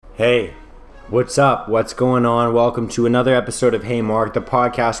Hey, what's up? What's going on? Welcome to another episode of Hey Mark, the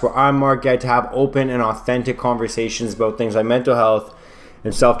podcast where I'm Mark, get to have open and authentic conversations about things like mental health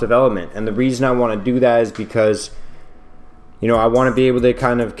and self-development. And the reason I want to do that is because, I want to be able to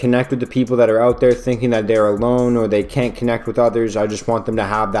kind of connect with the people that are out there thinking that they're alone or they can't connect with others. I just want them to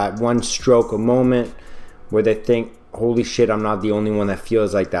have that one stroke, a moment where they think, holy shit, I'm not the only one that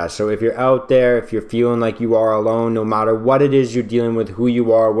feels like that. So if you're out there, if you're feeling like you are alone, no matter what it is you're dealing with, who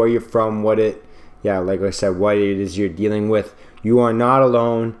you are, where you're from, what it is you're dealing with, you are not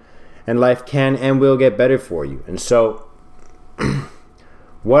alone, and life can and will get better for you. And so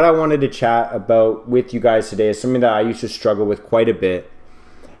what I wanted to chat about with you guys today is something that I used to struggle with quite a bit.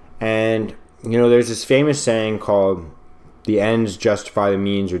 And, there's this famous saying called, the ends justify the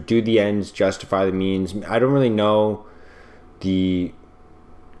means, or do the ends justify the means. I don't really know the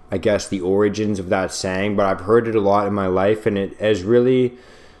origins of that saying, but I've heard it a lot in my life, and it has really,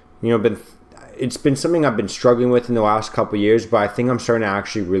 it's been something I've been struggling with in the last couple of years, but I think I'm starting to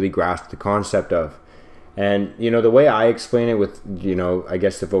actually really grasp the concept of. And, the way I explain it with,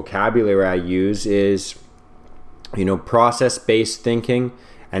 the vocabulary I use is, process-based thinking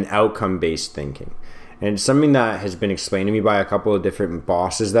and outcome-based thinking. And it's something that has been explained to me by a couple of different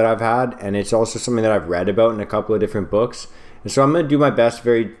bosses that I've had. And it's also something that I've read about in a couple of different books. And so I'm going to do my best,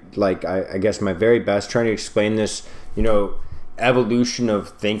 my very best, trying to explain this, evolution of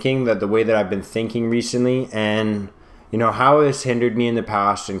thinking, that the way that I've been thinking recently, and, how it has hindered me in the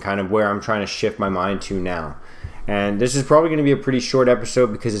past and kind of where I'm trying to shift my mind to now. And this is probably going to be a pretty short episode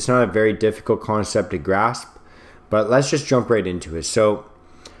because it's not a very difficult concept to grasp. But let's just jump right into it. So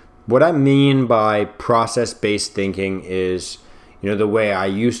what I mean by process-based thinking is, the way I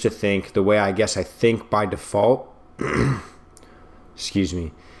used to think, the way I guess I think by default. Excuse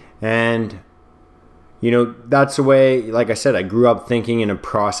me. And, that's the way, like I said, I grew up thinking in a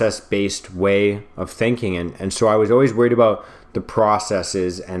process-based way of thinking. And so I was always worried about the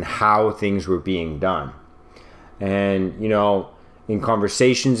processes and how things were being done. And, in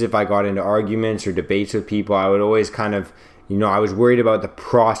conversations, if I got into arguments or debates with people, I would always kind of, I was worried about the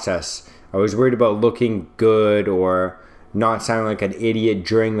process. I was worried about looking good or not sounding like an idiot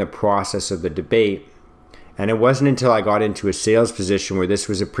during the process of the debate. And it wasn't until I got into a sales position where this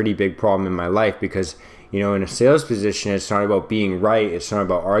was a pretty big problem in my life because, in a sales position, it's not about being right. It's not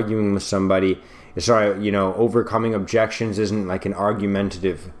about arguing with somebody. It's not, overcoming objections isn't like an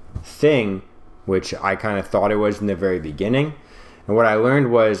argumentative thing, which I kind of thought it was in the very beginning. And what I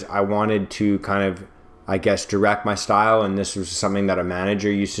learned was I wanted to kind of, direct my style, and this was something that a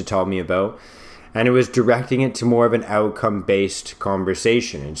manager used to tell me about, and it was directing it to more of an outcome-based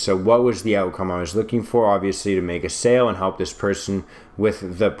conversation. And so what was the outcome I was looking for? Obviously, to make a sale and help this person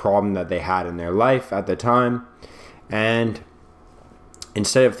with the problem that they had in their life at the time. And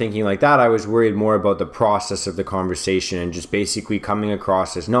instead of thinking like that, I was worried more about the process of the conversation and just basically coming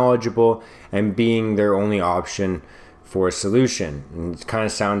across as knowledgeable and being their only option for a solution. And it kind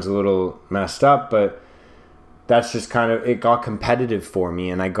of sounds a little messed up, but that's just kind of, it got competitive for me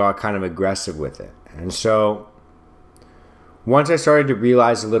and I got kind of aggressive with it. And so once I started to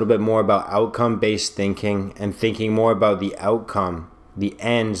realize a little bit more about outcome-based thinking and thinking more about the outcome, the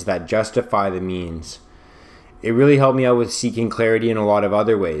ends that justify the means, it really helped me out with seeking clarity in a lot of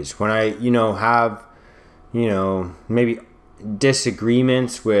other ways. When I, have, maybe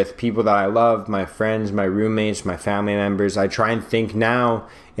disagreements with people that I love, my friends, my roommates, my family members, I try and think now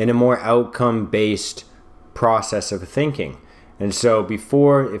in a more outcome-based process of thinking. And so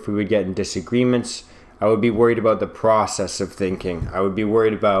before, if we would get in disagreements, I would be worried about the process of thinking. I would be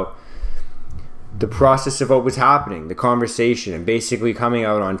worried about the process of what was happening, the conversation, and basically coming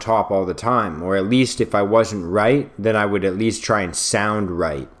out on top all the time. Or at least if I wasn't right, then I would at least try and sound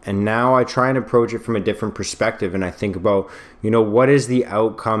right. And now I try and approach it from a different perspective, and I think about, what is the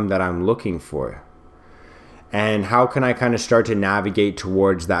outcome that I'm looking for? And how can I kind of start to navigate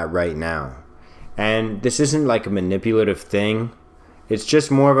towards that right now? And this isn't like a manipulative thing. It's just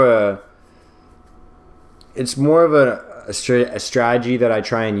more of a strategy that I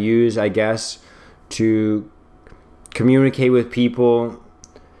try and use, I guess, to communicate with people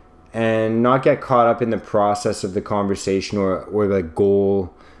and not get caught up in the process of the conversation or the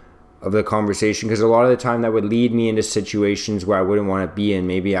goal of the conversation. Because a lot of the time that would lead me into situations where I wouldn't want to be in.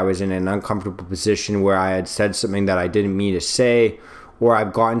 Maybe I was in an uncomfortable position where I had said something that I didn't mean to say, or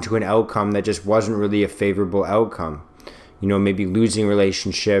I've gotten to an outcome that just wasn't really a favorable outcome. Maybe losing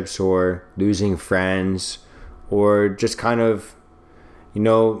relationships or losing friends, or just kind of,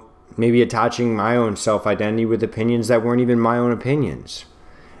 maybe attaching my own self-identity with opinions that weren't even my own opinions.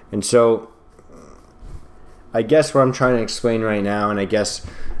 And so I guess what I'm trying to explain right now, and I guess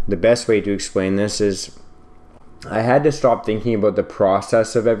the best way to explain this is I had to stop thinking about the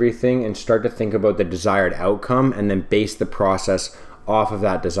process of everything and start to think about the desired outcome, and then base the process off of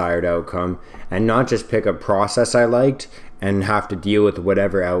that desired outcome, and not just pick a process I liked and have to deal with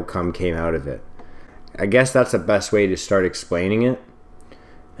whatever outcome came out of it. I guess that's the best way to start explaining it,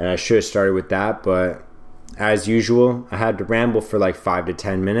 and I should have started with that, but as usual, I had to ramble for like 5 to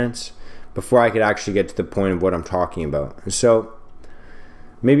 10 minutes before I could actually get to the point of what I'm talking about. And so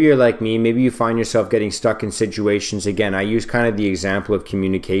maybe you're like me, maybe you find yourself getting stuck in situations. Again, I use kind of the example of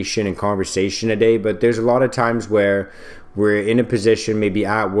communication and conversation today, but there's a lot of times where we're in a position, maybe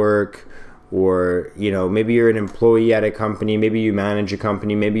at work, or maybe you're an employee at a company, maybe you manage a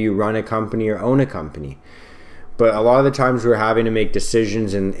company, maybe you run a company or own a company. But a lot of the times we're having to make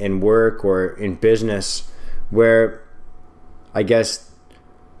decisions in work or in business where I guess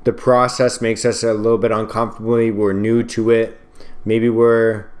the process makes us a little bit uncomfortable. We're new to it. Maybe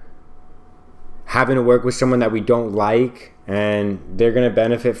we're having to work with someone that we don't like, and they're going to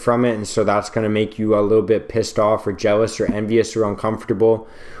benefit from it, and so that's going to make you a little bit pissed off or jealous or envious or uncomfortable.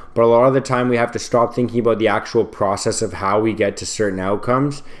 But a lot of the time we have to stop thinking about the actual process of how we get to certain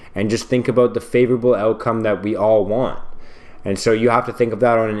outcomes and just think about the favorable outcome that we all want. And so you have to think of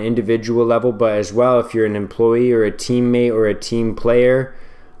that on an individual level, but as well, if you're an employee or a teammate or a team player,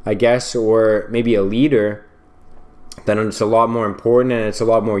 I guess, or maybe a leader, then it's a lot more important and it's a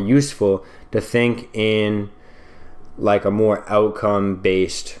lot more useful to think in like a more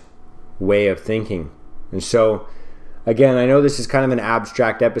outcome-based way of thinking. And so, again, I know this is kind of an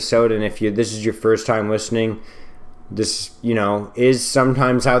abstract episode, and if this is your first time listening, this, is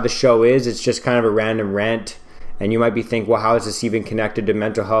sometimes how the show is. It's just kind of a random rant, and you might be thinking, well, how is this even connected to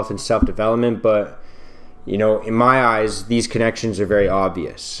mental health and self-development? But, in my eyes, these connections are very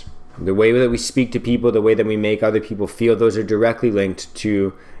obvious. The way that we speak to people, the way that we make other people feel, those are directly linked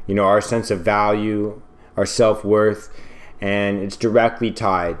to, our sense of value, our self-worth, and it's directly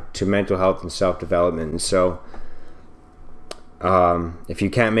tied to mental health and self-development. And so if you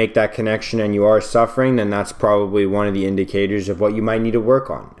can't make that connection and you are suffering, then that's probably one of the indicators of what you might need to work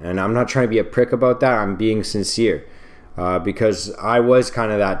on. And I'm not trying to be a prick about that. I'm being sincere because I was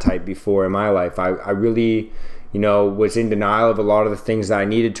kind of that type before in my life. I really, was in denial of a lot of the things that I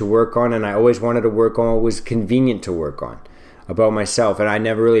needed to work on, and I always wanted to work on what was convenient to work on about myself, and I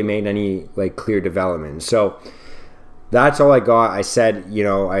never really made any clear development. So that's all I got. I said,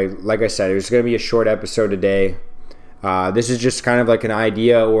 like I said, it was going to be a short episode today. This is just kind of like an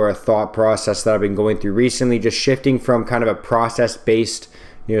idea or a thought process that I've been going through recently, just shifting from kind of a process-based,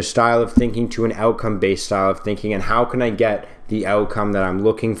 style of thinking to an outcome-based style of thinking, and how can I get the outcome that I'm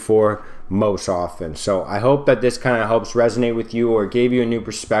looking for most often. So I hope that this kind of helps resonate with you or gave you a new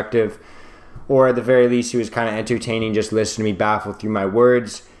perspective, or at the very least it was kind of entertaining just listening to me baffle through my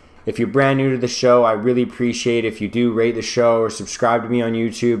words. If you're brand new to the show, I really appreciate if you do rate the show or subscribe to me on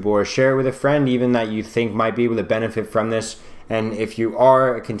YouTube or share it with a friend even that you think might be able to benefit from this. And if you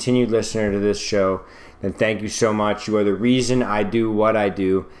are a continued listener to this show, then thank you so much. You are the reason I do what I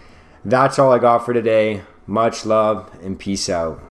do. That's all I got for today. Much love and peace out.